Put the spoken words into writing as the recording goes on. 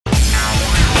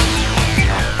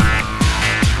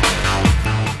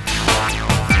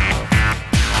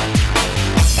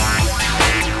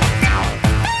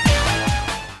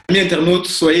Amis internautes,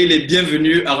 soyez les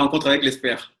bienvenus à Rencontre avec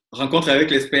l'expert. Rencontre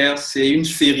avec l'expert, c'est une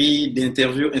série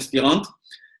d'interviews inspirantes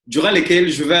durant lesquelles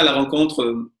je vais à la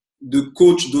rencontre de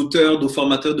coachs, d'auteurs, de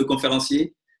formateurs, de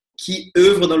conférenciers qui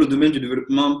œuvrent dans le domaine du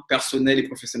développement personnel et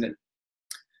professionnel.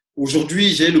 Aujourd'hui,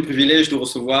 j'ai le privilège de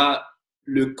recevoir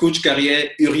le coach carrière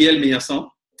Uriel Meillassan.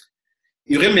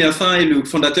 Uriel Meillassan est le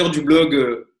fondateur du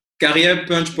blog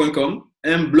carrièrepunch.com,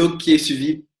 un blog qui est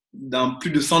suivi dans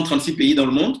plus de 136 pays dans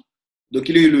le monde. Donc,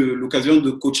 il a eu l'occasion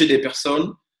de coacher des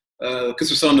personnes, que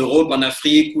ce soit en Europe, en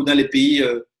Afrique ou dans les pays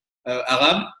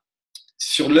arabes,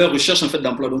 sur leur recherche en fait,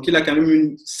 d'emploi. Donc, il a quand même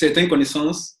une certaine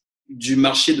connaissance du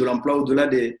marché de l'emploi au-delà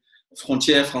des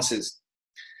frontières françaises.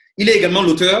 Il est également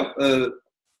l'auteur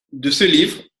de ce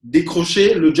livre,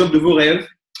 Décrocher le job de vos rêves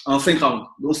en 5 rounds.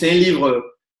 Donc, c'est un livre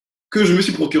que je me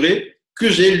suis procuré, que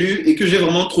j'ai lu et que j'ai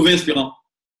vraiment trouvé inspirant.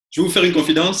 Je vais vous faire une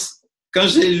confidence. Quand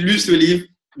j'ai lu ce livre,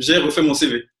 j'ai refait mon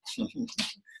CV.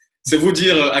 C'est vous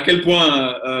dire à quel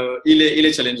point il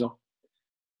est challengeant.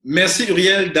 Merci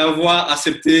Uriel d'avoir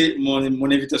accepté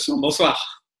mon invitation.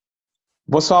 Bonsoir.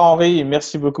 Bonsoir Henri,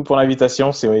 merci beaucoup pour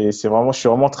l'invitation. Je suis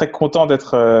vraiment très content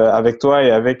d'être avec toi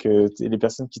et avec les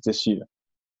personnes qui te suivent.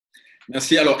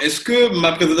 Merci. Alors, est-ce que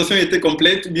ma présentation était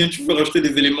complète ou bien tu veux rajouter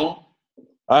des éléments?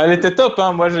 Elle était top,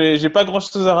 hein. Moi, j'ai pas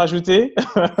grand-chose à rajouter.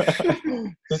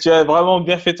 Tu as vraiment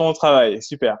bien fait ton travail,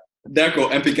 super.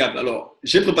 D'accord, impeccable. Alors,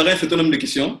 j'ai préparé un certain nombre de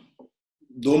questions.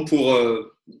 Donc,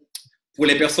 pour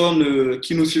les personnes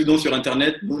qui nous suivent donc sur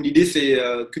Internet, l'idée, c'est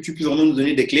que tu puisses vraiment nous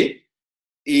donner des clés.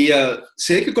 Et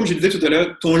c'est vrai que, comme je disais tout à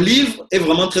l'heure, ton livre est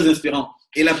vraiment très inspirant.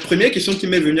 Et la première question qui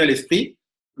m'est venue à l'esprit,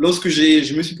 lorsque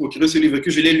je me suis procuré ce livre et que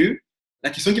je l'ai lu,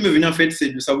 la question qui m'est venue en fait, c'est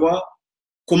de savoir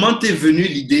comment t'es venue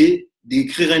l'idée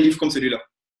d'écrire un livre comme celui-là.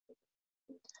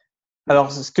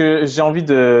 Alors, ce que j'ai envie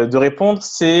de répondre,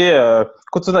 c'est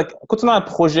quand on a un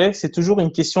projet, c'est toujours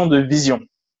une question de vision.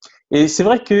 Et c'est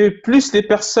vrai que plus les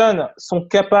personnes sont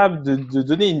capables de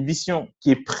donner une vision qui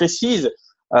est précise,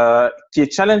 qui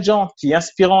est challengeante, qui est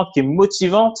inspirante, qui est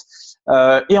motivante,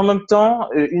 et en même temps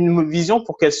une vision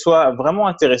pour qu'elle soit vraiment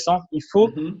intéressante, il faut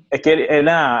qu'elle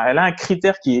a un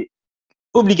critère qui est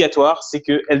obligatoire, c'est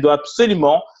qu'elle doit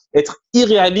absolument être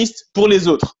irréaliste pour les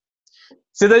autres.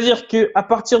 C'est-à-dire que à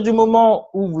partir du moment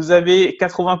où vous avez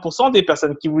 80% des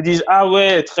personnes qui vous disent ah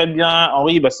ouais très bien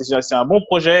Henri, bah c'est un bon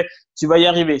projet, tu vas y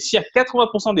arriver. S'il y a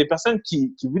 80% des personnes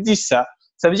qui vous disent ça,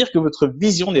 ça veut dire que votre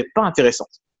vision n'est pas intéressante.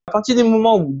 À partir du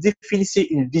moment où vous définissez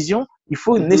une vision, il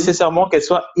faut nécessairement qu'elle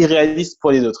soit irréaliste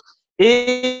pour les autres.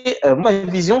 Et ma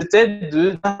vision c'était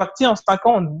d'impacter en 5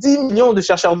 ans 10 millions de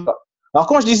chercheurs d'emploi. Alors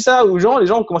quand je dis ça aux gens, les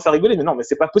gens commencent à rigoler, mais non, mais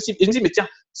c'est pas possible. Et je me dis mais tiens,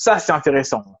 ça c'est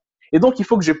intéressant. Et donc il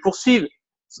faut que je poursuive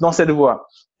dans cette voie.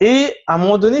 Et à un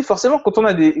moment donné, forcément, quand on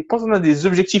a des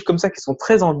objectifs comme ça qui sont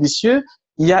très ambitieux,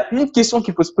 il y a une question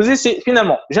qu'il faut se poser, c'est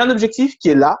finalement, j'ai un objectif qui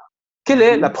est là, quelle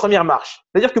est la première marche?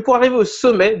 C'est-à-dire que pour arriver au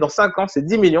sommet, dans 5 ans, c'est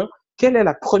 10 millions, quelle est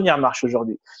la première marche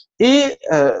aujourd'hui? Et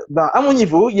à mon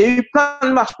niveau, il y a eu plein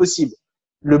de marches possibles.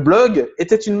 Le blog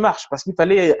était une marche parce qu'il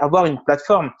fallait avoir une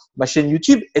plateforme. Ma chaîne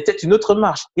YouTube était une autre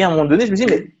marche. Et à un moment donné, je me dis,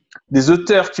 mais des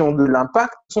auteurs qui ont de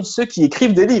l'impact sont ceux qui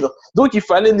écrivent des livres. Donc, il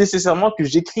fallait nécessairement que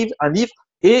j'écrive un livre.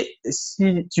 Et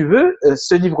si tu veux,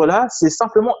 ce livre-là, c'est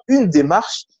simplement une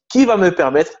démarche qui va me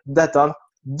permettre d'atteindre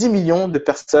 10 millions de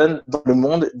personnes dans le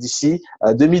monde d'ici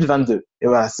 2022. Et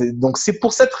voilà, donc c'est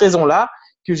pour cette raison-là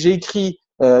que j'ai écrit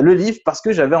le livre parce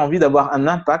que j'avais envie d'avoir un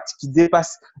impact qui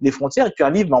dépasse les frontières. Et puis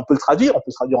un livre, on peut le traduire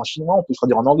en chinois, on peut le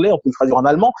traduire en anglais, on peut le traduire en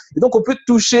allemand. Et donc, on peut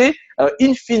toucher,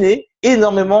 in fine,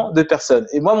 énormément de personnes.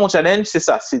 Et moi, mon challenge, c'est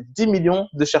ça, c'est 10 millions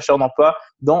de chercheurs d'emploi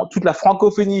dans toute la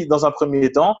francophonie dans un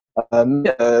premier temps. Un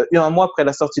mois après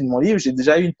la sortie de mon livre, j'ai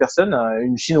déjà eu une personne,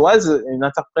 une chinoise,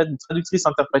 une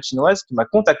traductrice-interprète chinoise qui m'a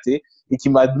contacté et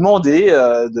qui m'a demandé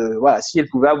si elle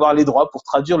pouvait avoir les droits pour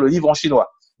traduire le livre en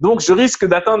chinois. Donc, je risque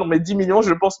d'atteindre mes 10 millions,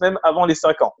 je pense même avant les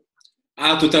 5 ans.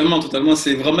 Ah, totalement, totalement.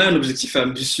 C'est vraiment un objectif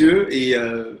ambitieux et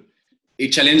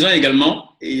challengeant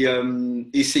également. Et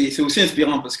c'est aussi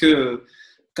inspirant parce que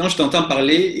quand je t'entends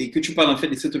parler et que tu parles en fait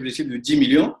de cet objectif de 10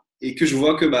 millions et que je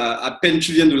vois que à peine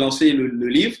tu viens de lancer le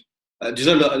livre,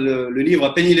 déjà le livre,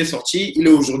 à peine il est sorti, il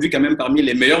est aujourd'hui quand même parmi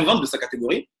les meilleures ventes de sa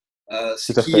catégorie,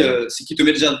 ce qui te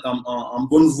met déjà en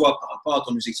bonne voie par rapport à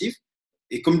ton objectif.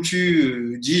 Et comme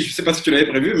tu dis, je ne sais pas si tu l'avais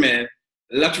prévu, mais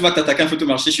là, tu vas t'attaquer un peu au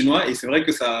marché chinois et c'est vrai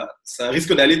que ça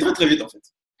risque d'aller très, très vite, en fait.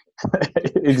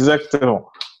 Exactement.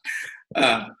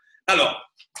 Alors,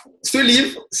 ce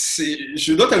livre,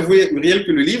 je dois t'avouer, Uriel,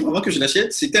 que le livre, avant que je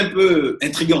l'achète, c'était un peu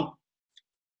intriguant.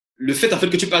 Le fait, en fait,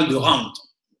 que tu parles de round.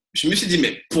 Je me suis dit,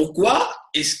 mais pourquoi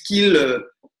est-ce qu'il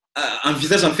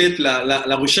envisage, en fait,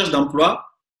 la recherche d'emploi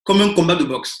comme un combat de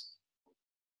boxe?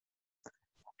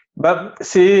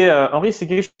 Henri, c'est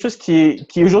quelque chose qui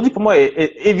aujourd'hui pour moi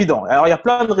est évident. Alors, il y a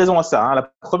plein de raisons à ça, hein.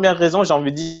 La première raison, j'ai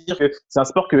envie de dire que c'est un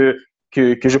sport que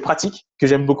je pratique, que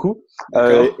j'aime beaucoup.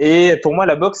 D'accord? Et pour moi,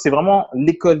 la boxe, c'est vraiment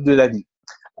l'école de la vie.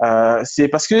 C'est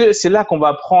parce que c'est là qu'on va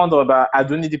apprendre à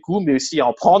donner des coups, mais aussi à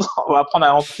en prendre. On va apprendre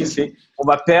à encaisser. On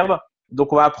va perdre.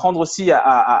 Donc, on va apprendre aussi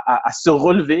à se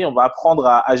relever. On va apprendre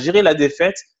à gérer la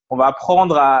défaite. On va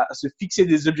apprendre à se fixer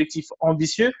des objectifs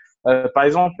ambitieux. Par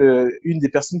exemple, une des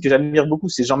personnes que j'admire beaucoup,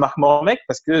 c'est Jean-Marc Mormec,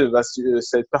 parce que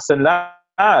cette personne-là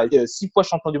est 6 fois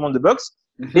champion du monde de boxe.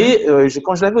 Mhm. Et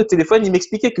quand je l'avais au téléphone, il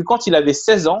m'expliquait que quand il avait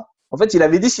 16 ans, en fait, il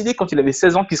avait décidé quand il avait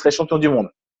 16 ans qu'il serait champion du monde.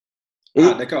 Ah,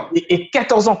 Et, d'accord. et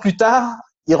 14 ans plus tard,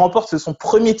 il remporte son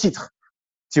premier titre.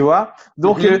 Tu vois.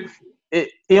 Donc, Mhm.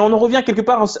 et on en revient quelque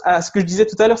part à ce que je disais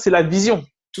tout à l'heure, c'est la vision.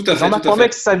 Tout à fait, tout Jean-Marc à fait.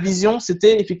 Mormex, sa vision,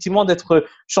 c'était effectivement d'être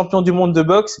champion du monde de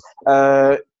boxe.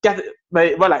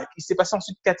 Voilà, il s'est passé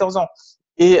ensuite 14 ans.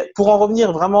 Et pour en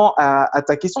revenir vraiment à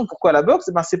ta question, pourquoi la boxe,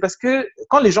 c'est parce que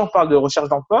quand les gens parlent de recherche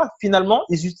d'emploi, finalement,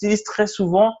 ils utilisent très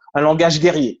souvent un langage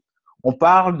guerrier. On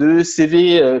parle de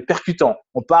CV percutant,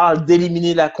 on parle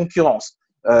d'éliminer la concurrence.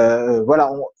 Voilà.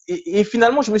 Et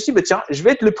finalement, je me suis dit, tiens, je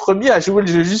vais être le premier à jouer le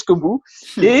jeu jusqu'au bout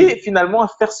et finalement à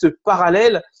faire ce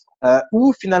parallèle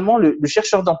où finalement le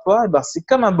chercheur d'emploi, c'est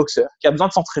comme un boxeur qui a besoin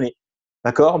de s'entraîner.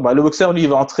 D'accord. Le boxeur, lui, il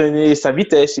va entraîner sa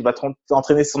vitesse, il va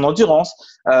entraîner son endurance.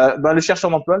 Le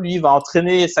chercheur d'emploi, lui, il va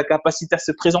entraîner sa capacité à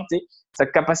se présenter, sa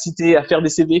capacité à faire des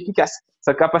CV efficaces,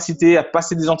 sa capacité à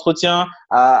passer des entretiens,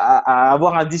 à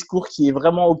avoir un discours qui est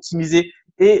vraiment optimisé.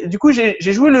 Et du coup, j'ai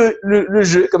joué le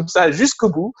jeu comme ça jusqu'au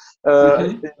bout,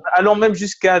 Mhm. allant même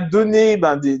jusqu'à donner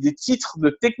des titres de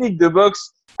techniques de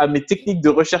boxe à mes techniques de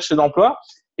recherche d'emploi.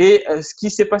 Et ce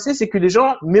qui s'est passé, c'est que les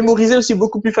gens mémorisaient aussi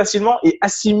beaucoup plus facilement et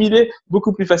assimilaient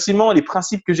beaucoup plus facilement les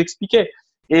principes que j'expliquais.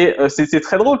 Et c'est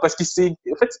très drôle parce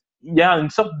en fait, il y a une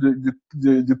sorte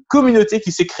de communauté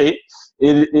qui s'est créée.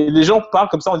 Et les gens parlent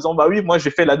comme ça en disant, bah oui, moi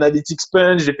j'ai fait l'analytics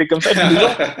punch, j'ai fait comme ça. Et puis les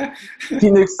gens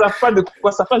qui ne savent pas de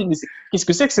quoi ça parle, ils disent, mais qu'est-ce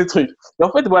que c'est que ce truc? Et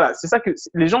en fait, voilà, c'est ça que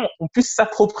les gens ont pu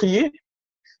s'approprier.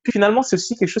 Puis finalement, c'est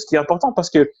aussi quelque chose qui est important parce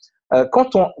que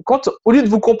au lieu de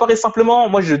vous comparer simplement,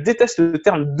 moi je déteste le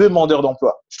terme demandeur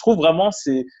d'emploi. Je trouve vraiment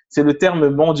c'est le terme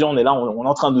mendiant. On est là, on est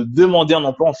en train de demander un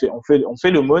emploi, on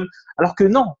fait l'aumône. Alors que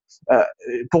non, euh,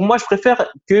 pour moi, je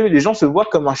préfère que les gens se voient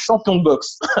comme un champion de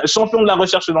boxe, un champion de la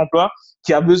recherche d'emploi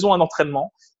qui a besoin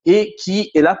d'entraînement et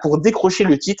qui est là pour décrocher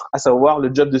le titre, à savoir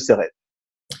le job de ses rêves.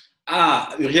 Ah,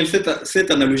 Uriel, cette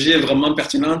analogie est vraiment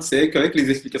pertinente. C'est qu'avec les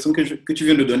explications que tu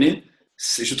viens de donner,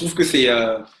 je trouve que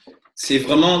c'est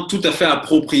vraiment tout à fait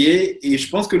approprié. Et je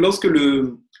pense que lorsque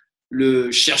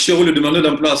le chercheur ou le demandeur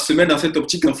d'emploi se met dans cette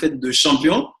optique en fait de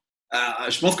champion,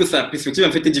 je pense que sa perspective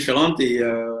en fait est différente et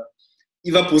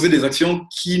il va poser des actions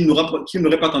qu'il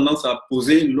n'aurait pas tendance à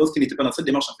poser lorsqu'il n'était pas dans cette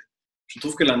démarche en fait. Je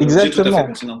trouve que l'analogie est tout à fait Exactement.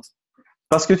 pertinente.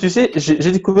 Parce que tu sais,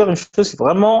 j'ai découvert une chose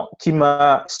vraiment qui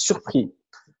m'a surpris.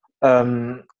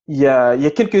 Euh, il y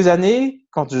a quelques années,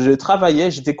 quand je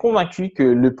travaillais, j'étais convaincu que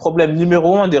le problème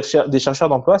numéro un des chercheurs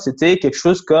d'emploi, c'était quelque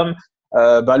chose comme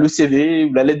le CV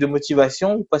ou la lettre de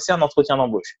motivation ou passer un entretien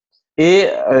d'embauche. Et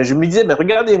je me disais, mais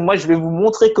regardez, moi, je vais vous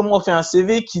montrer comment on fait un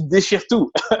CV qui déchire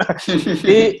tout.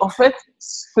 Et en fait,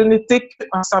 ce n'était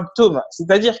qu'un symptôme.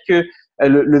 C'est-à-dire que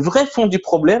le vrai fond du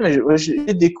problème,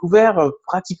 j'ai découvert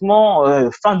pratiquement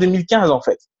fin 2015 en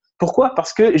fait. Pourquoi?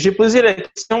 Parce que j'ai posé la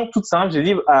question toute simple. J'ai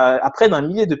dit à près d'un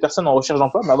millier de personnes en recherche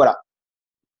d'emploi, voilà,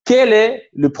 quel est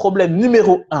le problème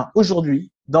numéro un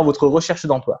aujourd'hui dans votre recherche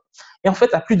d'emploi? Et en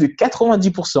fait, à plus de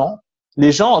 90%,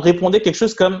 les gens répondaient quelque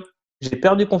chose comme j'ai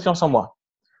perdu confiance en moi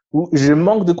ou je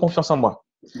manque de confiance en moi.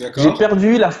 J'ai D'accord?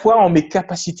 perdu la foi en mes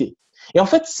capacités. Et en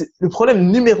fait, le problème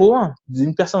numéro un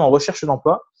d'une personne en recherche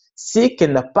d'emploi, c'est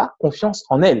qu'elle n'a pas confiance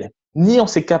en elle, ni en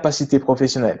ses capacités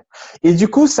professionnelles. Et du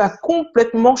coup, ça a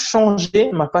complètement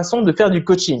changé ma façon de faire du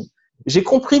coaching. J'ai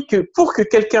compris que pour que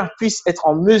quelqu'un puisse être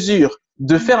en mesure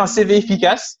de faire un CV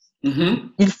efficace, Mhm.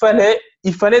 il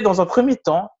fallait dans un premier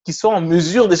temps qu'il soit en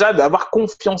mesure déjà d'avoir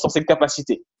confiance en ses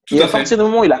capacités. Tout Et à à partir fait. du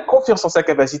moment où il a confiance en sa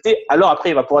capacité, alors après,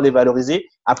 il va pouvoir les valoriser.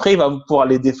 Après, il va pouvoir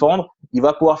les défendre. Il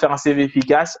va pouvoir faire un CV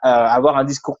efficace, avoir un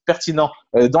discours pertinent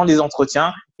dans les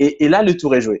entretiens. Et là, le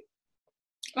tour est joué.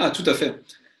 Ah, tout à fait.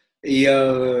 Et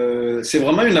c'est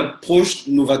vraiment une approche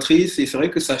novatrice et c'est vrai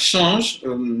que ça change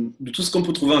de tout ce qu'on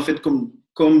peut trouver en fait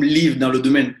comme livre dans le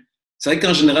domaine. C'est vrai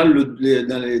qu'en général,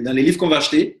 dans les livres qu'on va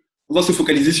acheter, on va se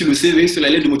focaliser sur le CV, sur la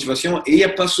lettre de motivation et il n'y a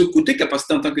pas ce côté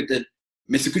capacité en tant que tel.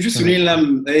 Mais ce que tu soulignes là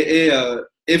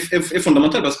est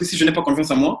fondamental parce que si je n'ai pas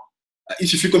confiance en moi, il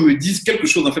suffit qu'on me dise quelque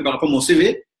chose en fait par rapport à mon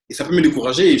CV et ça peut me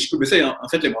décourager et je peux baisser en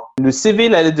fait les bras. Le CV,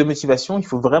 la lettre de motivation, il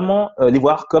faut vraiment les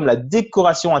voir comme la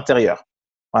décoration intérieure.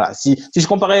 Voilà. Si je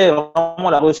comparais vraiment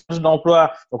la recherche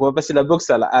d'emploi, donc on va passer la boxe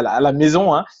à la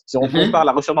maison, hein. Si on compare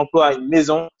la recherche d'emploi à une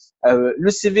maison, le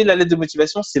CV, la lettre de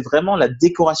motivation, c'est vraiment la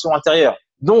décoration intérieure.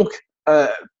 Donc,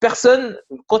 personne,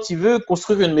 quand il veut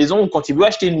construire une maison ou quand il veut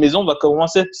acheter une maison, va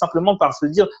commencer simplement par se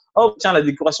dire, oh tiens, la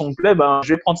décoration me plaît, ben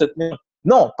je vais prendre cette maison.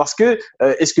 Non, parce que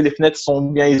est-ce que les fenêtres sont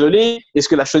bien isolées? Est-ce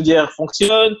que la chaudière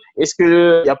fonctionne? Est-ce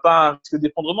que il n'y a pas un risque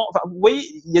d'effondrement? Enfin, vous voyez,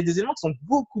 il y a des éléments qui sont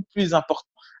beaucoup plus importants.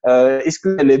 Est-ce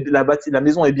que la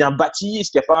maison est bien bâtie? Est-ce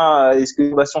qu'il y a pas? Est-ce que les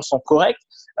fondations sont correctes?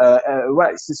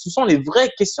 Voilà, ce sont les vraies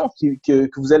questions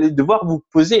que vous allez devoir vous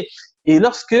poser. Et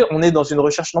lorsque on est dans une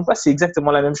recherche d'emploi, c'est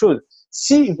exactement la même chose.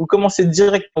 Si vous commencez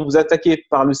directement à vous attaquer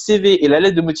par le CV et la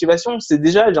lettre de motivation, c'est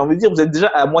déjà, j'ai envie de dire, vous êtes déjà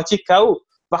à moitié KO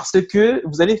parce que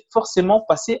vous allez forcément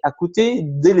passer à côté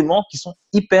d'éléments qui sont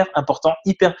hyper importants,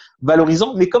 hyper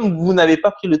valorisants. Mais comme vous n'avez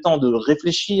pas pris le temps de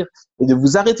réfléchir et de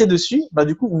vous arrêter dessus, bah,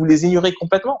 du coup, vous les ignorez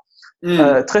complètement.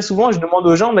 Très souvent, je demande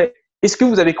aux gens, mais est-ce que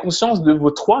vous avez conscience de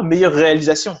vos 3 meilleures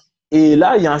réalisations? Et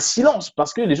là, il y a un silence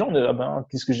parce que les gens,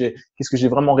 qu'est-ce que j'ai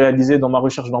vraiment réalisé dans ma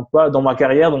recherche d'emploi, dans ma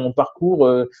carrière, dans mon parcours?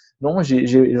 Non,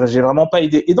 j'ai vraiment pas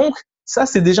aidé. Et donc, ça,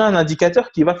 c'est déjà un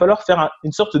indicateur qu'il va falloir faire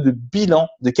une sorte de bilan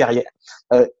de carrière,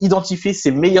 identifier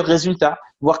ses meilleurs résultats,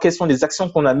 voir quelles sont les actions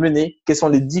qu'on a menées, quelles sont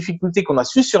les difficultés qu'on a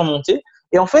su surmonter.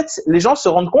 Et en fait, les gens se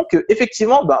rendent compte que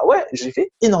effectivement, bah ouais, j'ai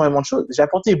fait énormément de choses, j'ai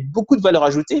apporté beaucoup de valeur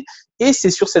ajoutée, et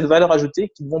c'est sur cette valeur ajoutée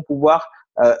qu'ils vont pouvoir,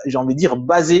 j'ai envie de dire,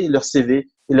 baser leur CV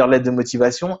et leur lettre de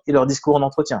motivation et leur discours en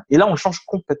entretien. Et là, on change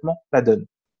complètement la donne.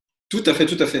 Tout à fait,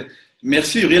 tout à fait.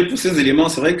 Merci Uriel pour ces éléments.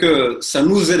 C'est vrai que ça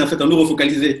nous aide en fait à nous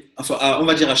refocaliser, enfin, on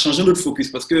va dire à changer notre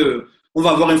focus parce que on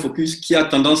va avoir un focus qui a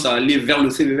tendance à aller vers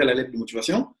le CV, vers la lettre de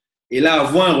motivation, et là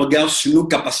avoir un regard sur nos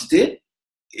capacités.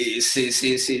 Et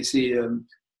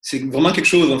c'est vraiment quelque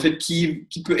chose en fait qui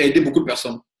peut aider beaucoup de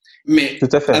personnes. Mais Tout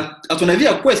à fait. à ton avis,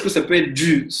 à quoi est-ce que ça peut être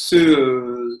dû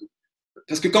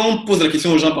parce que quand on pose la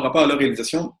question aux gens par rapport à leur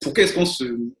réalisation, pourquoi est-ce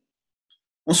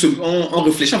on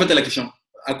réfléchit en fait à la question?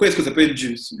 À quoi est-ce que ça peut être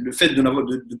dû? Le fait de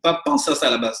ne pas penser à ça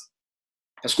à la base.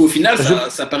 Parce qu'au final,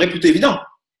 ça paraît plutôt évident.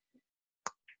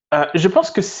 Je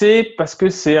pense que c'est parce que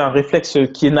c'est un réflexe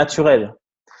qui est naturel.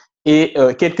 Et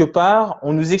quelque part,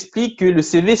 on nous explique que le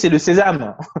CV, c'est le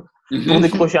sésame pour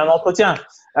décrocher un entretien.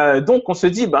 Donc, on se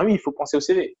dit, ben oui, il faut penser au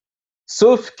CV.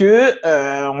 Sauf que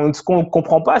ce qu'on ne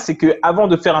comprend pas, c'est que avant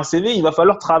de faire un CV, il va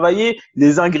falloir travailler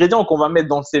les ingrédients qu'on va mettre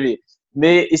dans le CV.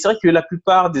 Et c'est vrai que la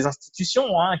plupart des institutions,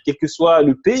 hein, quel que soit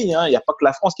le pays, hein, il n'y a pas que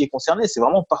la France qui est concernée, c'est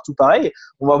vraiment partout pareil.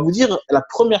 On va vous dire, la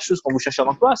première chose quand vous cherchez un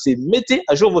emploi, c'est mettez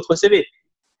à jour votre CV.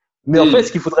 Mais en fait,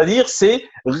 ce qu'il faudrait dire, c'est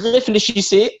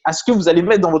réfléchissez à ce que vous allez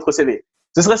mettre dans votre CV.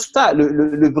 Ce serait ça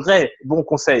le vrai bon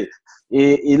conseil.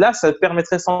 Et là, ça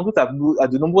permettrait sans doute à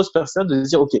de nombreuses personnes de se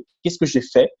dire, OK, qu'est-ce que j'ai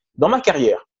fait dans ma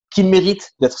carrière qui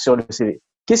mérite d'être sur le CV?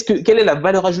 Quelle est la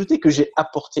valeur ajoutée que j'ai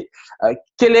apportée?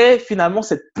 Quelle est finalement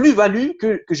cette plus-value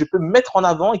que je peux mettre en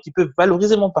avant et qui peut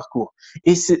valoriser mon parcours?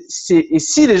 Et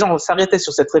si les gens s'arrêtaient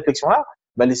sur cette réflexion-là,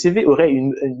 bah, les CV auraient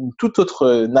une toute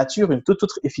autre nature, une toute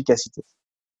autre efficacité.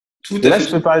 Et là, je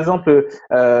peux par exemple,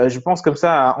 je pense comme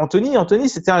ça à Anthony. Anthony,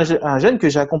 c'était un jeune que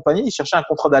j'ai accompagné. Il cherchait un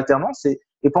contrat d'alternance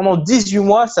et pendant 18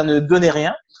 mois, ça ne donnait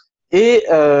rien. Et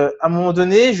à un moment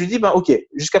donné, je lui dis, bah, OK,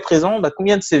 jusqu'à présent, bah,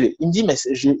 combien de CV? Il me dit, mais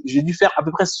j'ai dû faire à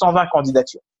peu près 120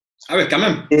 candidatures. Ah ouais, quand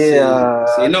même. Et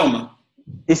c'est énorme.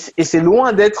 Et c'est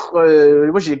loin d'être.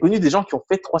 Moi, j'ai connu des gens qui ont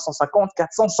fait 350,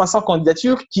 400, 500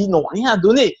 candidatures qui n'ont rien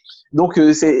donné. Donc,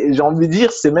 j'ai envie de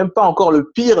dire, c'est même pas encore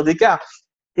le pire des cas.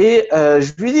 Et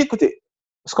je lui ai dit, écoutez,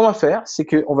 ce qu'on va faire, c'est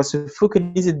qu'on va se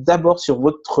focaliser d'abord sur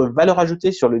votre valeur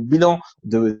ajoutée, sur le bilan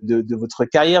de votre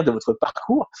carrière, de votre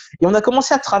parcours. Et on a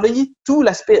commencé à travailler tout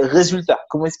l'aspect résultat.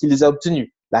 Comment est-ce qu'il les a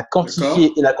obtenus? La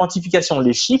quantifier et la quantification,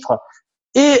 les chiffres.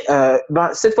 Et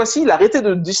cette fois-ci, il a arrêté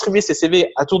de distribuer ses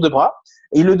CV à tour de bras.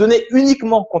 Et il le donnait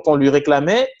uniquement quand on lui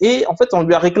réclamait. Et en fait, on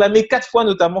lui a réclamé 4 fois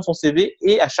notamment son CV.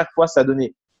 Et à chaque fois, ça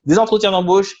donnait des entretiens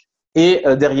d'embauche et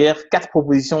derrière 4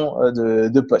 propositions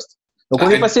de poste. Donc, on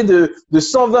est passé de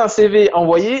 120 CV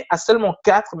envoyés à seulement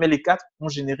 4, mais les 4 ont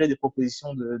généré des propositions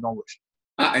d'embauche.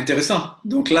 Ah, intéressant.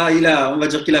 Donc là, on va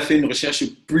dire qu'il a fait une recherche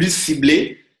plus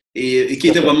ciblée et qui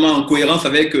était vraiment en cohérence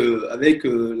avec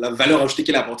la valeur ajoutée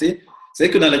qu'il a apportée. C'est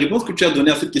vrai que dans la réponse que tu as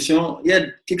donnée à cette question, il y a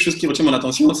quelque chose qui retient mon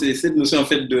attention, c'est cette notion en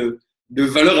fait de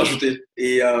valeur ajoutée.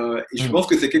 Et je pense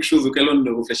que c'est quelque chose auquel on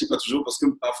ne réfléchit pas toujours parce que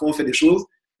parfois on fait des choses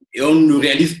et on ne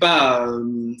réalise pas,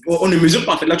 on ne mesure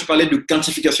pas. En fait, là, tu parlais de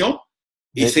quantification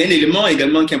et c'est un élément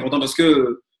également qui est important parce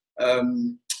que,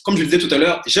 comme je le disais tout à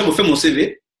l'heure, j'ai refait mon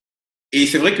CV et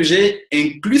c'est vrai que j'ai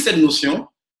inclus cette notion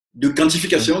de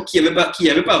quantification qu'il y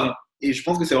avait pas avant. Et je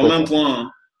pense que c'est vraiment un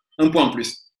point en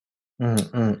plus.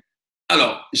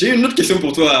 Alors, j'ai une autre question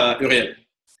pour toi, Uriel.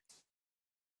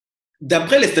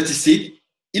 D'après les statistiques,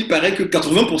 il paraît que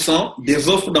 80% des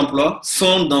offres d'emploi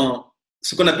sont dans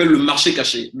ce qu'on appelle le marché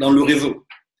caché, dans le réseau.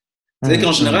 C'est-à-dire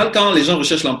qu'en général, quand les gens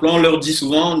recherchent l'emploi, on leur dit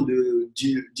souvent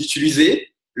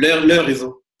d'utiliser leur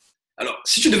réseau. Alors,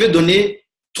 si tu devais donner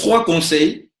 3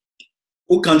 conseils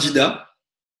aux candidats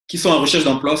qui sont en recherche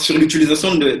d'emploi sur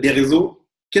l'utilisation des réseaux,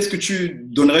 qu'est-ce que tu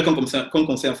donnerais comme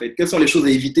conseil en fait? Quelles sont les choses à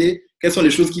éviter? Quelles sont les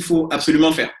choses qu'il faut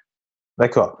absolument faire?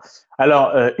 D'accord.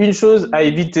 Alors, une chose à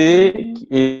éviter,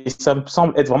 et ça me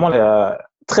semble être vraiment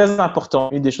très important,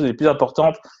 une des choses les plus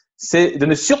importantes, c'est de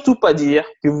ne surtout pas dire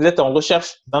que vous êtes en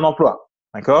recherche d'un emploi.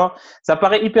 D'accord? Ça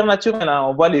paraît hyper naturel, hein.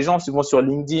 On voit les gens souvent sur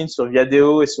LinkedIn, sur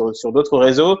Viadeo et sur d'autres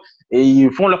réseaux, et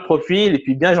ils font leur profil, et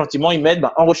puis bien gentiment, ils mettent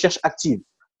en recherche active,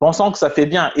 pensant que ça fait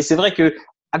bien. Et c'est vrai que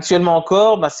actuellement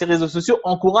encore, ces réseaux sociaux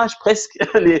encouragent presque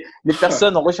les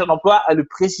personnes en recherche d'emploi à le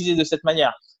préciser de cette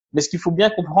manière. Mais ce qu'il faut bien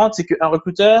comprendre, c'est qu'un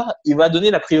recruteur, il va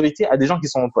donner la priorité à des gens qui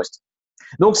sont en poste.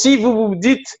 Donc, si vous vous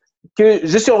dites que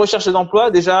je suis en recherche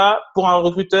d'emploi, déjà, pour un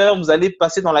recruteur, vous allez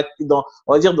passer dans la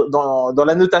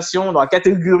notation, dans la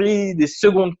catégorie des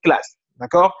secondes classes.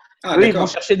 D'accord? Eux, ils vont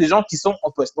chercher des gens qui sont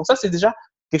en poste. Donc, ça, c'est déjà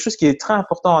quelque chose qui est très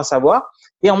important à savoir.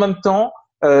 Et en même temps,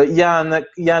 il y a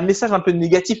un message un peu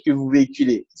négatif que vous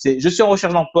véhiculez. C'est, je suis en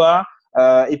recherche d'emploi,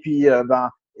 et puis,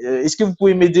 est-ce que vous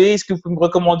pouvez m'aider? Est-ce que vous pouvez me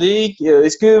recommander?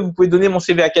 Est-ce que vous pouvez donner mon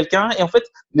CV à quelqu'un? Et en fait,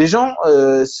 les gens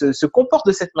se comportent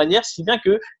de cette manière, si bien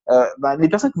que les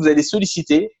personnes que vous allez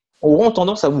solliciter auront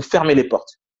tendance à vous fermer les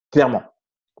portes, clairement.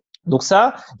 Donc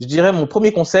ça, je dirais, mon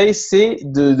premier conseil, c'est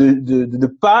de ne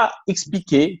pas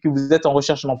expliquer que vous êtes en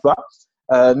recherche d'emploi,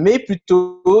 mais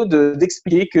plutôt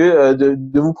d'expliquer que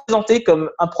de vous présenter comme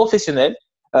un professionnel.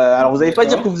 Alors, vous n'allez pas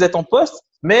dire que vous êtes en poste,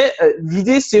 mais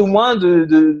l'idée, c'est au moins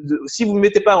si vous ne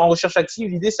mettez pas en recherche active,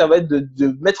 l'idée, ça va être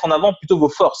de mettre en avant plutôt vos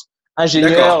forces.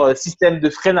 Ingénieur, système de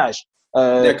freinage,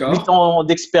 8 ans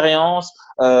d'expérience,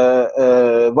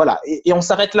 voilà. Et on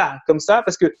s'arrête là, comme ça,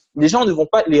 parce que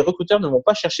les recruteurs ne vont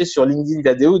pas chercher sur LinkedIn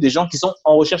Viadeo des gens qui sont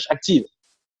en recherche active.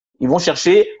 Ils vont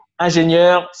chercher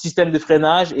ingénieur, système de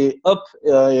freinage, et hop,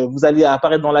 vous allez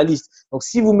apparaître dans la liste. Donc,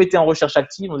 si vous mettez en recherche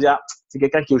active, on dit, c'est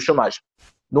quelqu'un qui est au chômage.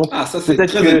 Donc, ça, c'est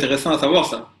très intéressant à savoir,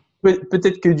 ça.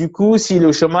 Peut-être que du coup, s'il est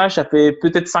au chômage, ça fait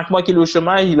peut-être 5 mois qu'il est au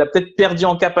chômage, il a peut-être perdu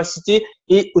en capacité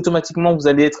et automatiquement, vous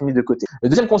allez être mis de côté. Le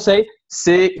deuxième conseil,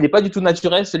 il n'est pas du tout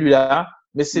naturel, celui-là,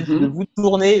 mais c'est de vous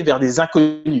tourner vers des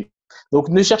inconnus. Donc,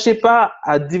 ne cherchez pas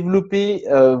à développer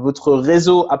votre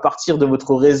réseau à partir de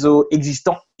votre réseau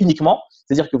existant uniquement.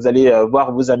 C'est-à-dire que vous allez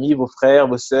voir vos amis, vos frères,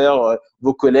 vos sœurs,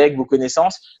 vos collègues, vos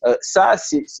connaissances. Ça,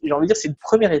 j'ai envie de dire, c'est une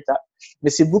première étape. Mais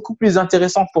c'est beaucoup plus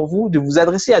intéressant pour vous de vous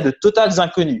adresser à de totales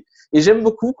inconnus. Et j'aime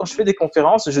beaucoup, quand je fais des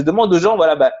conférences, je demande aux gens,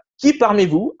 qui parmi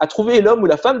vous a trouvé l'homme ou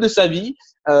la femme de sa vie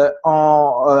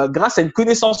grâce à une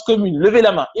connaissance commune? Levez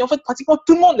la main. Et en fait, pratiquement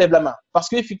tout le monde lève la main. Parce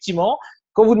qu'effectivement,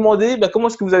 quand vous demandez comment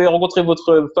est-ce que vous avez rencontré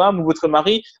votre femme ou votre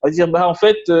mari, on va dire en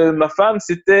fait ma femme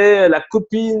c'était la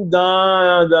copine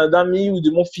d'un ami ou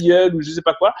de mon filleul ou je sais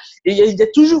pas quoi. Et il y a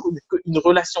toujours une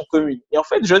relation commune. Et en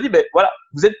fait je dis voilà,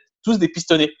 vous êtes tous des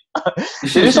pistonnés.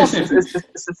 Les gens,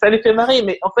 ça les fait marrer,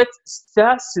 mais en fait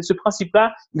ce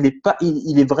principe-là,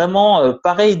 il est vraiment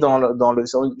pareil dans le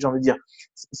j'ai envie de dire,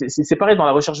 c'est pareil dans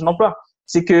la recherche d'emploi.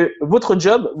 C'est que votre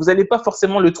job, vous n'allez pas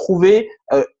forcément le trouver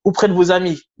auprès de vos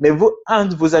amis, mais un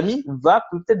de vos amis va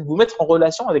peut-être vous mettre en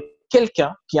relation avec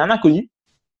quelqu'un qui est un inconnu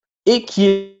et qui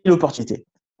est l'opportunité.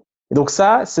 Et donc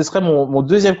ça, ce serait mon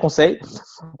deuxième conseil.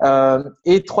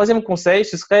 Et troisième conseil,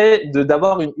 ce serait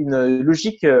d'avoir une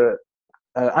logique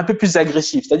un peu plus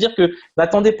agressive. C'est-à-dire que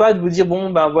n'attendez pas de vous dire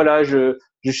voilà, je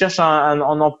cherche un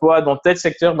emploi dans tel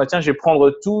secteur, tiens, je vais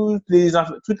prendre toutes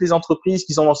les entreprises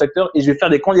qui sont dans le secteur et je vais faire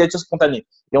des candidatures spontanées.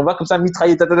 Et on va comme ça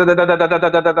mitrailler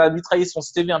son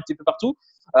CV un petit peu partout.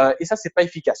 Et ça, c'est pas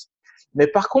efficace. Mais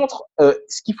par contre,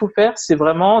 ce qu'il faut faire, c'est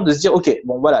vraiment de se dire, OK,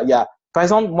 voilà, par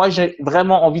exemple, moi, j'ai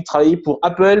vraiment envie de travailler pour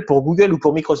Apple, pour Google ou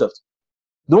pour Microsoft.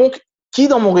 Donc, qui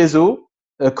dans mon réseau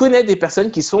connaît des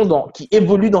personnes qui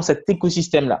évoluent dans cet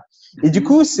écosystème-là. Et du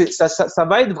coup, ça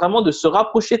va être vraiment de se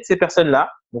rapprocher de ces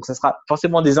personnes-là. Donc, ça sera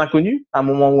forcément des inconnus à un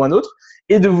moment ou à un autre,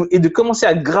 et de commencer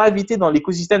à graviter dans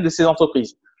l'écosystème de ces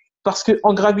entreprises. Parce que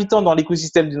en gravitant dans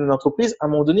l'écosystème d'une entreprise, à un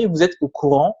moment donné, vous êtes au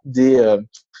courant des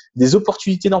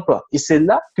opportunités d'emploi. Et c'est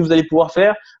là que vous allez pouvoir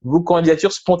faire vos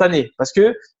candidatures spontanées. Parce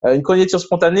que une candidature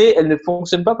spontanée, elle ne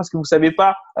fonctionne pas parce que vous savez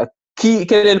pas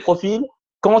quel est le profil,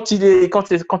 quand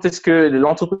est-ce que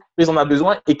l'entreprise en a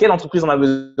besoin et quelle entreprise en a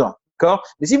besoin. D'accord?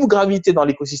 Mais si vous gravitez dans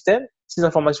l'écosystème, ces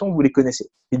informations, vous les connaissez.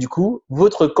 Et du coup,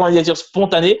 votre candidature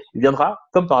spontanée viendra,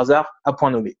 comme par hasard, à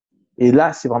point nommé. Et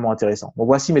là, c'est vraiment intéressant. Donc,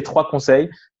 voici mes 3 conseils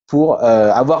pour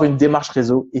avoir une démarche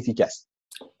réseau efficace.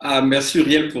 Ah, merci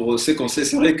Uriel pour ces conseils.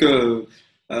 C'est vrai que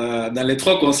dans les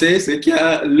 3 conseils, c'est qu'il y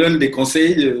a l'un des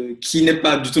conseils qui n'est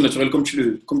pas du tout naturel, comme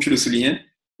tu le soulignais.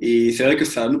 Et c'est vrai que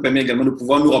ça nous permet également de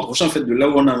pouvoir nous rapprocher en fait de là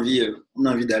où on a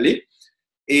envie d'aller.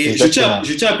 Et Exactement.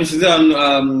 je tiens à préciser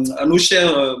à nos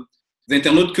chers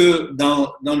internautes que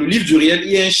dans le livre d'Uriel,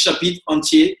 il y a un chapitre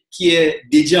entier qui est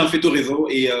dédié en fait au réseau.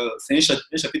 Et c'est un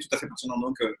chapitre tout à fait passionnant.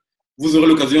 Donc, vous aurez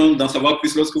l'occasion d'en savoir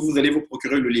plus lorsque vous allez vous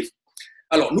procurer le livre.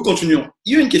 Alors, nous continuons.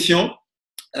 Il y a une question,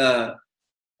 euh,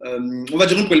 on va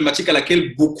dire une problématique à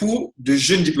laquelle beaucoup de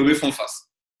jeunes diplômés font face.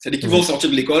 C'est-à-dire qu'ils vont sortir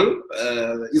de l'école,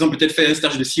 ils ont peut-être fait un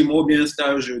stage de 6 mois ou bien un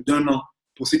stage d'1 an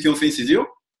pour ceux qui ont fait une césure.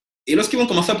 Et lorsqu'ils vont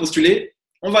commencer à postuler,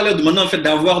 on va leur demander en fait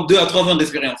d'avoir 2 à 3 ans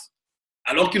d'expérience,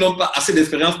 alors qu'ils n'ont pas assez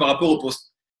d'expérience par rapport au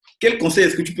poste. Quel conseil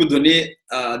est-ce que tu peux donner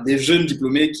à des jeunes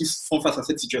diplômés qui font face à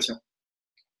cette situation?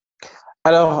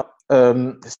 Alors,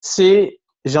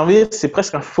 j'ai envie de dire, c'est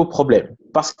presque un faux problème.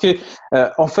 Parce que,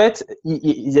 en fait,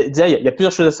 il y a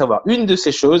plusieurs choses à savoir. Une de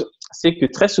ces choses, c'est que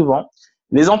très souvent,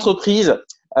 les entreprises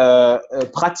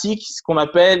pratiquent ce qu'on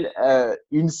appelle la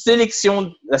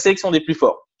sélection des plus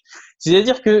forts.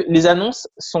 C'est-à-dire que les annonces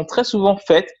sont très souvent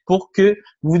faites pour que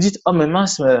vous dites, oh mais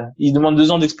mince, ils demandent 2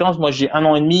 ans d'expérience, moi j'ai 1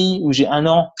 an et demi ou j'ai 1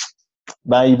 an,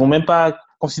 ben ils vont même pas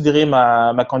considérer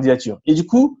ma candidature. Et du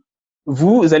coup,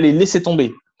 vous allez laisser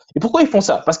tomber. Et pourquoi ils font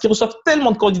ça? Parce qu'ils reçoivent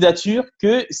tellement de candidatures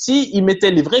que s'ils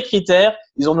mettaient les vrais critères,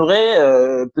 ils en auraient,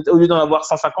 au lieu d'en avoir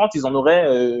 150, ils en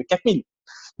auraient 4000.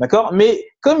 D'accord? Mais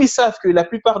comme ils savent que la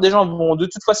plupart des gens vont de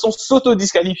toute façon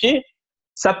s'auto-disqualifier,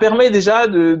 ça permet déjà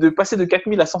de passer de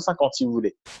 4000 à 150, si vous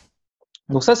voulez.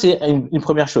 Donc ça, c'est une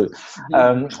première chose.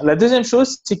 La deuxième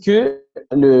chose, c'est que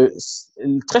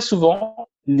très souvent,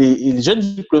 les jeunes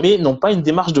diplômés n'ont pas une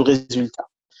démarche de résultat.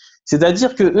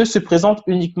 C'est-à-dire que eux se présentent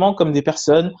uniquement comme des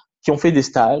personnes qui ont fait des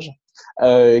stages,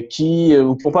 qui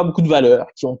n'ont pas beaucoup de valeur,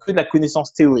 qui ont que de la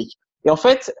connaissance théorique. Et en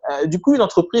fait, du coup, une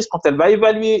entreprise, quand elle va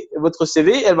évaluer votre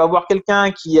CV, elle va voir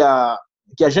quelqu'un qui a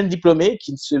jeune diplômé,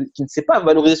 qui ne sait pas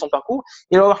valoriser son parcours,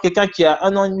 et elle va voir quelqu'un qui a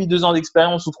 1 an et demi, 2 ans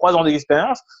d'expérience ou 3 ans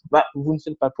d'expérience, bah, vous ne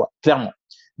faites pas poids, clairement.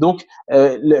 Donc,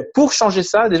 pour changer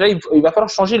ça, déjà, il va falloir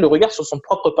changer le regard sur son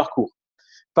propre parcours.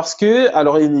 Parce que,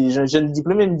 alors, les jeunes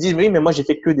diplômés me disent, oui, mais moi, j'ai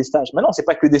fait que des stages. Mais non, c'est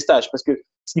pas que des stages. Parce que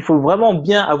ce qu'il faut vraiment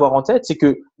bien avoir en tête, c'est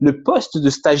que le poste de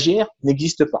stagiaire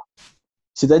n'existe pas.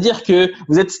 C'est-à-dire que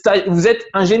vous êtes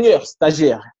ingénieur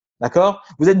stagiaire. D'accord?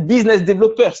 Vous êtes business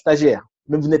développeur stagiaire.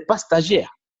 Mais vous n'êtes pas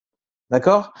stagiaire.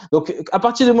 D'accord? Donc, à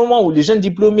partir du moment où les jeunes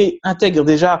diplômés intègrent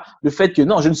déjà le fait que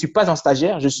non, je ne suis pas un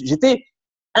stagiaire, j'étais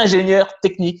ingénieur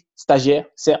technique stagiaire,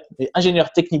 certes, mais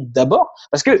ingénieur technique d'abord,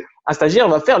 parce que un stagiaire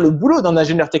va faire le boulot d'un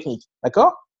ingénieur technique,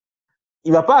 d'accord?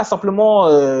 Il va pas simplement,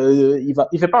 il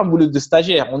fait pas un boulot de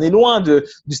stagiaire. On est loin du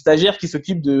stagiaire qui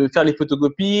s'occupe de faire les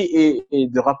photocopies et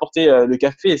de rapporter le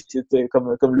café,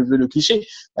 comme le veut le cliché,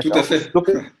 Tout à d'accord? fait.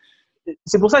 Donc,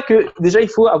 c'est pour ça que déjà il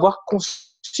faut avoir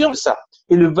conscience de ça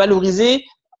et le valoriser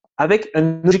avec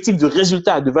un objectif de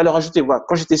résultat, de valeur ajoutée. Voilà,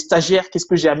 quand j'étais stagiaire, qu'est-ce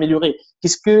que j'ai amélioré?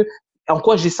 En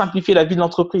quoi j'ai simplifié la vie de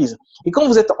l'entreprise? Et quand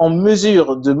vous êtes en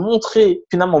mesure de montrer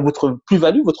finalement votre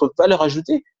plus-value, votre valeur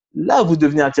ajoutée, là, vous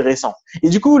devenez intéressant. Et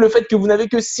du coup, le fait que vous n'avez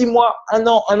que 6 mois, 1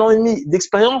 an et demi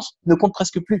d'expérience ne compte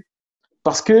presque plus.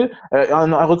 Parce que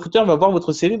un recruteur va voir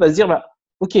votre CV, va se dire, bah,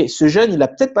 OK, ce jeune, il a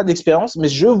peut-être pas d'expérience, mais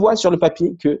je vois sur le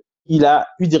papier qu'il a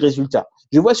eu des résultats.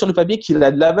 Je vois sur le papier qu'il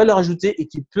a de la valeur ajoutée et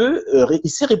il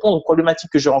sait répondre aux problématiques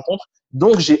que je rencontre,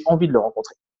 donc j'ai envie de le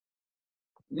rencontrer.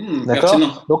 D'accord?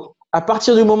 Pertinent. Donc, à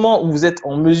partir du moment où vous êtes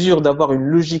en mesure d'avoir une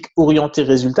logique orientée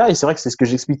résultat, et c'est vrai que c'est ce que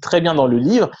j'explique très bien dans le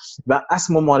livre, ben, à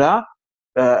ce moment-là,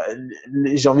 euh,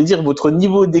 j'ai envie de dire, votre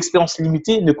niveau d'expérience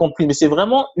limitée ne compte plus. Mais c'est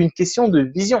vraiment une question de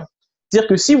vision. C'est-à-dire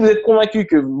que si vous êtes convaincu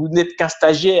que vous n'êtes qu'un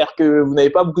stagiaire, que vous n'avez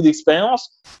pas beaucoup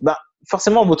d'expérience, ben,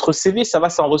 forcément, votre CV, ça va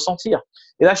s'en ressentir.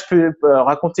 Et là, je peux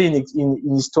raconter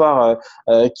une histoire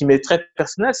qui m'est très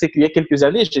personnelle. C'est qu'il y a quelques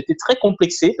années, j'étais très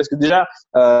complexé parce que déjà,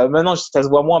 maintenant, ça se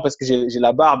voit moins parce que j'ai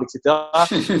la barbe, etc.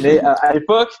 Mais à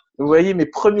l'époque, vous voyez mes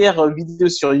premières vidéos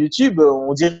sur YouTube,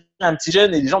 on dirait un petit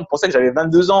jeune et les gens pensaient que j'avais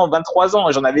 22 ans, 23 ans.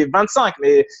 J'en avais 25,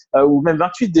 ou même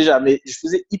 28 déjà, mais je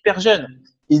faisais hyper jeune.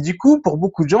 Et du coup, pour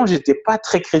beaucoup de gens, j'étais pas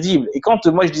très crédible. Et quand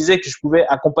moi je disais que je pouvais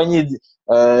accompagner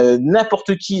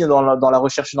n'importe qui dans la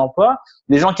recherche d'emploi,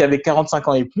 les gens qui avaient 45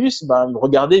 ans et plus, ben, me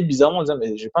regardaient bizarrement en disant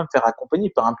mais je vais pas me faire accompagner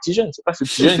par un petit jeune. C'est pas ce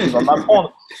petit jeune qui va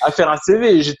m'apprendre à faire un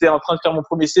CV. J'étais en train de faire mon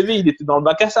premier CV, il était dans le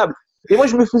bac à sable. Et moi,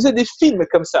 je me faisais des films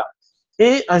comme ça.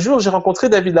 Et un jour, j'ai rencontré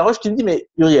David Laroche qui me dit mais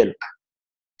Uriel,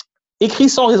 écris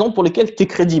 100 raisons pour lesquelles tu es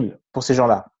crédible pour ces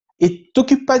gens-là. Et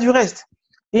t'occupe pas du reste.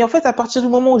 Et en fait, à partir du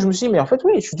moment où je me suis dit, mais en fait,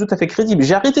 oui, je suis tout à fait crédible.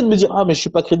 J'ai arrêté de me dire, ah, mais je suis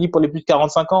pas crédible pour les plus de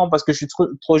 45 ans parce que je suis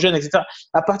trop jeune, etc.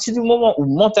 À partir du moment où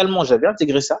mentalement j'avais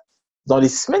intégré ça, dans les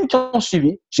semaines qui ont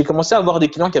suivi, j'ai commencé à avoir des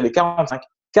clients qui avaient 45,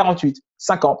 48,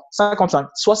 50, 55,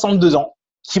 62 ans,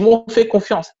 qui m'ont fait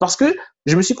confiance parce que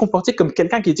je me suis comporté comme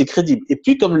quelqu'un qui était crédible et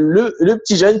puis comme le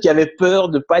petit jeune qui avait peur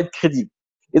de pas être crédible.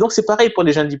 Et donc, c'est pareil pour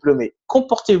les jeunes diplômés.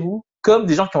 Comportez-vous comme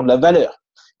des gens qui ont de la valeur.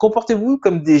 Comportez-vous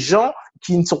comme des gens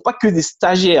qui ne sont pas que des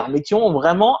stagiaires, mais qui ont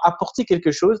vraiment apporté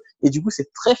quelque chose. Et du coup,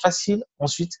 c'est très facile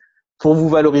ensuite pour vous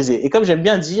valoriser. Et comme j'aime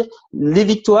bien dire, les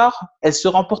victoires, elles se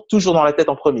remportent toujours dans la tête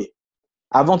en premier,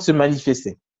 avant de se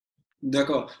manifester.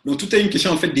 D'accord. Donc, tout est une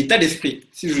question en fait d'état d'esprit.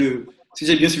 Si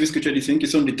j'ai bien suivi ce que tu as dit, c'est une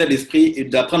question d'état d'esprit et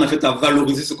d'apprendre en fait à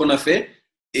valoriser ce qu'on a fait.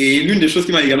 Et l'une des choses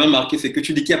qui m'a également marqué, c'est que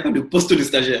tu dis qu'il n'y a pas de poste de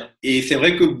stagiaire. Et c'est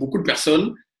vrai que beaucoup de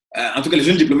personnes, en tout cas les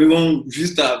jeunes diplômés, vont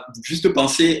juste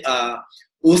penser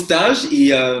au stage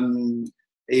et à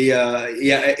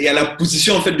la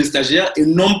position en fait de stagiaire et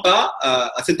non pas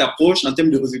à cette approche en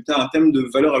termes de résultats, en termes de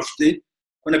valeur ajoutée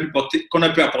qu'on a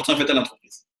pu apporter en fait à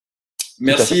l'entreprise.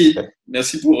 Merci,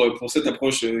 merci pour cette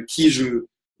approche qui, je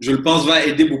le pense, va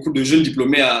aider beaucoup de jeunes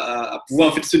diplômés à pouvoir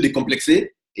en fait se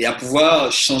décomplexer et à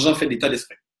pouvoir changer en fait d'état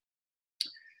d'esprit.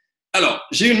 Alors,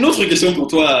 j'ai une autre question pour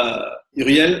toi,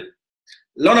 Uriel.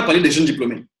 Là, on a parlé des jeunes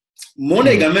diplômés. Mon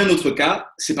également, un autre cas,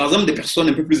 c'est par exemple des personnes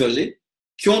un peu plus âgées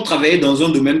qui ont travaillé dans un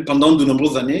domaine pendant de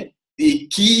nombreuses années et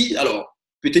qui, alors,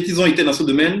 peut-être ils ont été dans ce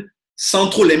domaine sans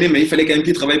trop l'aimer, mais il fallait quand même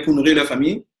qu'ils travaillent pour nourrir leur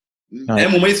famille. À un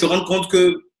moment, ils se rendent compte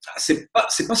que c'est pas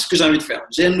ce que j'ai envie de faire.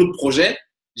 J'ai un autre projet,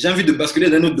 j'ai envie de basculer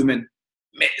dans un autre domaine.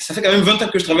 Mais ça fait quand même 20 ans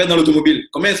que je travaille dans l'automobile.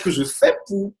 Comment est-ce que je fais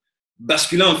pour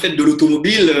basculer en fait de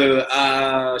l'automobile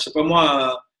à, je sais pas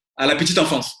moi, à la petite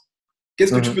enfance?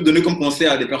 Qu'est-ce que tu peux donner comme conseil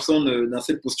à des personnes dans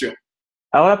cette posture?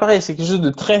 Alors là, pareil, c'est quelque chose de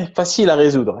très facile à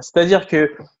résoudre. C'est-à-dire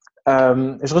que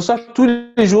je reçois tous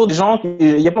les jours des gens.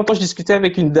 Il y a pas longtemps, je discutais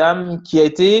avec une dame qui a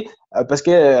été, parce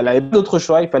qu'elle avait pas d'autre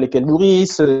choix, il fallait qu'elle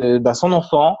nourrisse son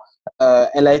enfant.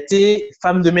 Elle a été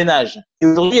femme de ménage. Et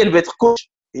aujourd'hui, elle veut être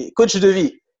coach de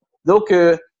vie. Donc,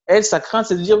 elle, sa crainte,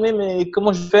 c'est de dire, mais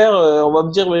comment je vais faire? On va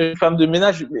me dire, mais femme de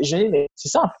ménage. Je dis, mais c'est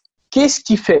simple. Qu'est-ce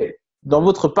qui fait dans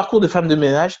votre parcours de femme de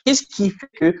ménage? Qu'est-ce qui fait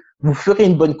que vous ferez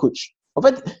une bonne coach? En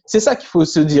fait, c'est ça qu'il faut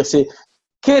se dire. C'est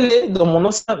quel est dans mon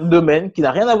ancien domaine qui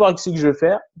n'a rien à voir avec ce que je veux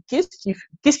faire? Qu'est-ce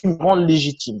qui me rend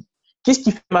légitime? Qu'est-ce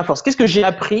qui fait ma force? Qu'est-ce que j'ai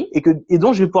appris et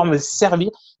dont je vais pouvoir me servir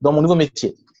dans mon nouveau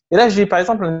métier? Et là, j'ai par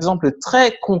exemple un exemple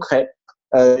très concret.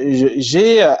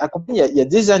 J'ai accompagné il y a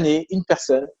des années une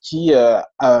personne qui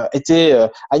était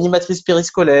animatrice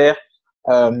périscolaire,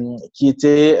 qui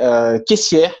était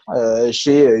caissière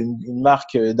chez une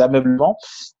marque d'ameublement,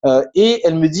 et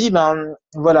elle me dit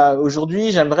voilà,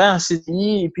 aujourd'hui j'aimerais un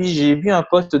CDI et puis j'ai vu un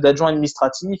poste d'adjoint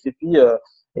administratif et puis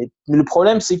le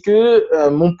problème c'est que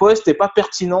mon poste n'est pas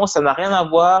pertinent, ça n'a rien à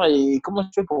voir et comment je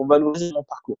fais pour valoriser mon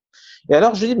parcours? Et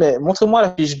alors je lui dis mais montrez-moi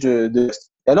la fiche de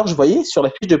poste. Et alors je voyais sur la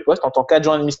fiche de poste en tant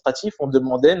qu'adjoint administratif, on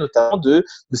demandait notamment de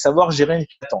savoir gérer une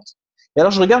file d'attente. Et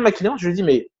alors je regarde ma cliente, je lui dis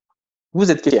mais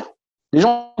vous êtes caissière. Les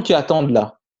gens qui attendent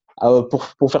là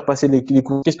pour faire passer les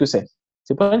cours, qu'est-ce que c'est?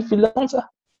 C'est pas une file d'attente ça?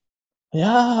 Et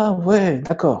ah ouais,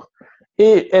 d'accord.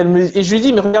 Et je lui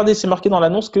dis mais regardez, c'est marqué dans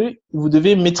l'annonce que vous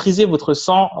devez maîtriser votre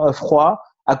sang-froid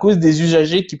à cause des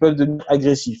usagers qui peuvent devenir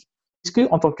agressifs. Est-ce que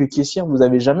en tant que caissière, vous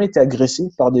avez jamais été agressé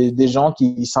par des gens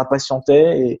qui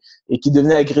s'impatientaient et qui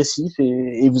devenaient agressifs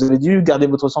et vous avez dû garder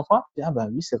votre sang-froid? Ah ben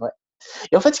oui, c'est vrai.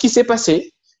 Et en fait, ce qui s'est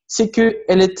passé, c'est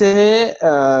qu'elle était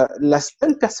la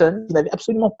seule personne qui n'avait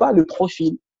absolument pas le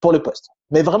profil pour le poste.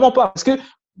 Mais vraiment pas. Parce que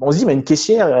on se dit, mais une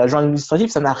caissière, agent administratif,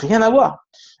 ça n'a rien à voir.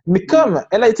 Mais comme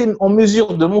elle a été en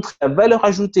mesure de montrer la valeur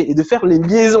ajoutée et de faire les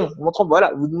liaisons, montrant,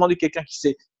 voilà, vous demandez quelqu'un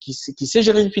qui sait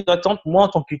gérer une file d'attente. Moi, en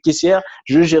tant que caissière,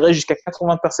 je gérais jusqu'à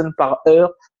 80 personnes par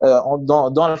heure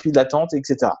dans la file d'attente,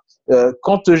 etc.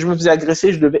 Quand je me faisais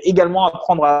agresser, je devais également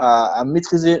apprendre à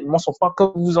maîtriser mon sang-froid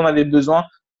comme vous en avez besoin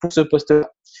pour ce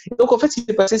poste-là. Et donc, en fait, ce qui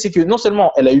s'est passé, c'est que non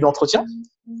seulement elle a eu l'entretien,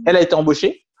 elle a été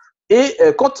embauchée, et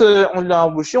quand on l'a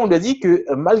embauchée, on lui a dit que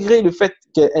malgré le fait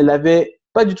qu'elle avait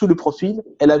pas du tout le profil,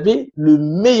 elle avait le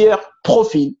meilleur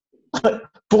profil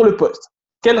pour le poste,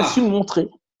 qu'elle a su montrer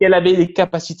qu'elle avait les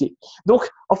capacités. Donc,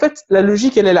 en fait, la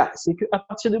logique, elle est là. C'est qu'à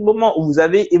partir du moment où vous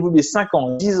avez évolué 5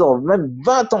 ans, 10 ans, même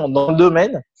 20 ans dans le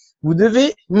domaine, vous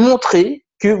devez montrer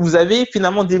que vous avez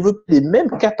finalement développé les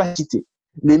mêmes capacités,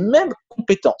 les mêmes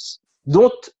compétences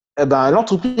dont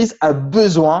l'entreprise a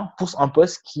besoin pour un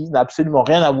poste qui n'a absolument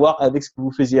rien à voir avec ce que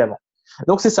vous faisiez avant.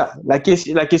 Donc, c'est ça. La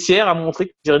caissière a montré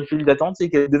que gérer une file d'attente, c'est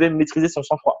qu'elle devait maîtriser son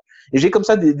sang-froid. Et j'ai comme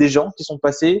ça des gens qui sont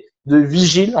passés de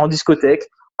vigile en discothèque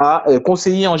à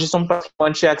conseiller en gestion de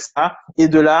patrimoine chez AXA et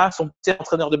de là, sont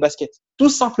entraîneurs de basket. Tout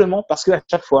simplement parce qu'à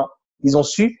chaque fois, ils ont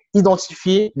su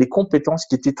identifier les compétences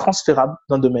qui étaient transférables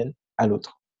d'un domaine à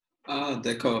l'autre. Ah,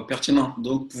 d'accord, pertinent.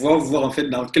 Donc, pouvoir voir en fait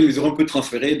dans quelle mesure on peut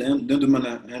transférer d'un domaine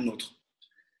à un autre.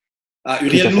 Ah, Tout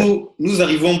Uriel, à fait. nous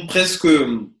arrivons presque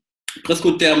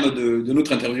au terme de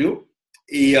notre interview.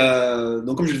 Et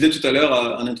donc, comme je le disais tout à l'heure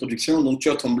en introduction, donc tu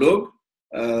as ton blog.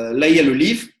 Là, il y a le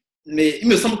livre. Mais il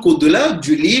me semble qu'au-delà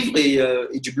du livre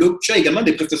et du blog, tu as également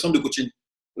des prestations de coaching.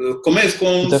 Comment est-ce Tout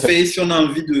qu'on à fait. fait si on a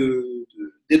envie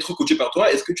d'être coaché par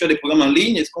toi? Est-ce que tu as des programmes en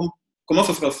ligne? Comment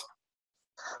ça se passe?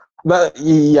 Bah,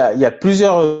 il y a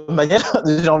plusieurs manières,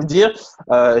 j'ai envie de dire.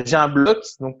 J'ai un blog,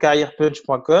 donc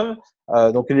carrierepunch.com.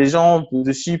 Donc les gens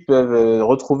dessus peuvent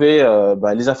retrouver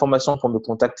les informations pour me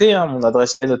contacter. Hein. Mon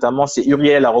adresse mail notamment, c'est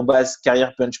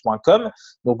uriel@carrierepunch.com.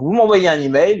 Donc vous m'envoyez un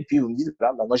email, puis vous me dites,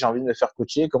 voilà, moi j'ai envie de me faire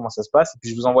coacher, comment ça se passe, et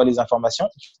puis je vous envoie les informations.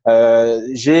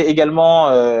 J'ai également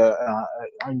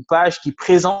une page qui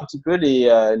présente un petit peu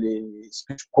ce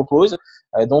que je propose.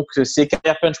 Donc c'est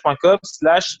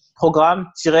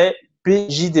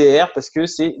carrierepunch.com/programme-PJDR parce que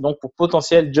c'est donc pour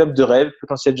potentiel job de rêve.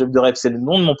 Potentiel job de rêve, c'est le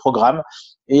nom de mon programme.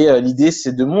 Et l'idée,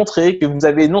 c'est de montrer que vous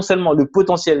avez non seulement le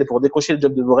potentiel pour décrocher le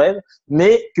job de vos rêves,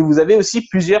 mais que vous avez aussi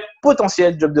plusieurs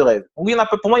potentiels jobs de rêve. Donc,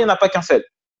 pour moi, il n'y en a pas qu'un seul.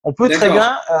 On peut très D'accord.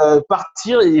 bien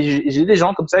partir, et j'ai des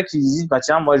gens comme ça qui disent, bah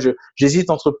tiens, moi, j'hésite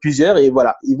entre plusieurs, et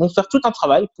voilà. Ils vont faire tout un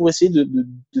travail pour essayer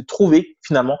de trouver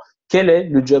finalement quel est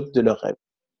le job de leur rêve.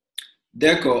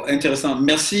 D'accord, intéressant.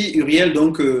 Merci Uriel.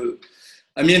 Donc,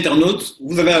 amis internautes,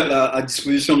 vous avez à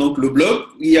disposition donc, le blog,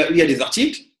 il y a des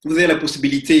articles. Vous avez la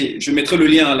possibilité, je mettrai le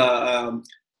lien à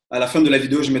la fin de la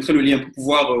vidéo, je mettrai le lien pour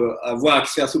pouvoir avoir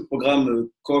accès à ce programme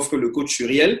qu'offre le coach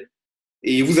Uriel.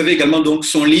 Et vous avez également donc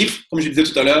son livre, comme je disais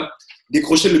tout à l'heure,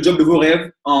 Décrocher le job de vos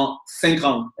rêves en 5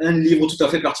 ans. Un livre tout à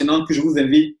fait pertinent que je vous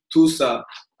invite tous à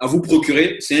vous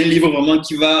procurer. C'est un livre vraiment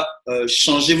qui va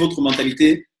changer votre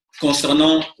mentalité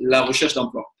concernant la recherche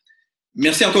d'emploi.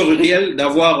 Merci encore Uriel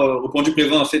d'avoir répondu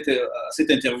présent à cette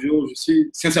interview. Je suis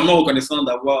sincèrement reconnaissant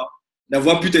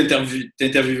d'avoir pu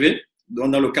t'interviewer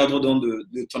dans le cadre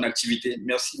de ton activité.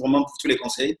 Merci vraiment pour tous les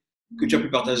conseils que tu as pu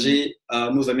partager à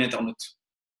nos amis internautes.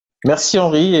 Merci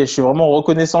Henri, et je suis vraiment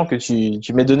reconnaissant que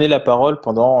tu m'aies donné la parole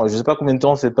pendant, je sais pas combien de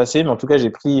temps c'est passé, mais en tout cas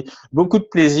j'ai pris beaucoup de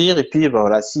plaisir. Et puis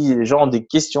voilà, si les gens ont des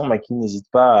questions, qu'ils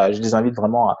n'hésitent pas, je les invite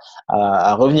vraiment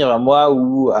à revenir à moi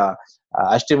ou à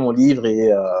acheter mon livre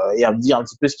et à me dire un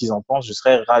petit peu ce qu'ils en pensent. Je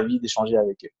serais ravi d'échanger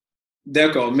avec eux.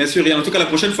 D'accord, merci Uriel. En tout cas, la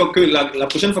prochaine fois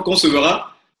qu'on se verra,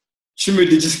 tu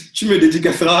me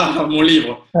dédicaceras à mon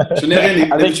livre. Je n'ai rien Avec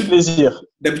d'habitude. plaisir.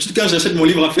 D'habitude, quand j'achète mon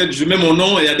livre, en fait, je mets mon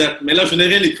nom et la date. Mais là, je n'ai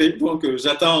rien écrit, donc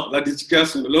j'attends la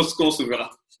dédicace lorsqu'on se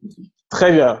verra.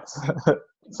 Très bien.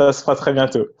 Ça se fera très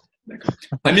bientôt. D'accord.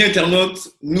 Amis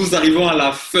internautes, nous arrivons à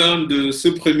la fin de ce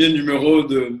premier numéro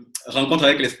de Rencontre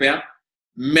avec l'expert.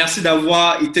 Merci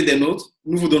d'avoir été des nôtres.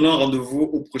 Nous vous donnons rendez-vous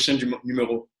au prochain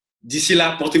numéro. D'ici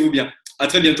là, portez-vous bien. À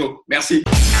très bientôt. Merci.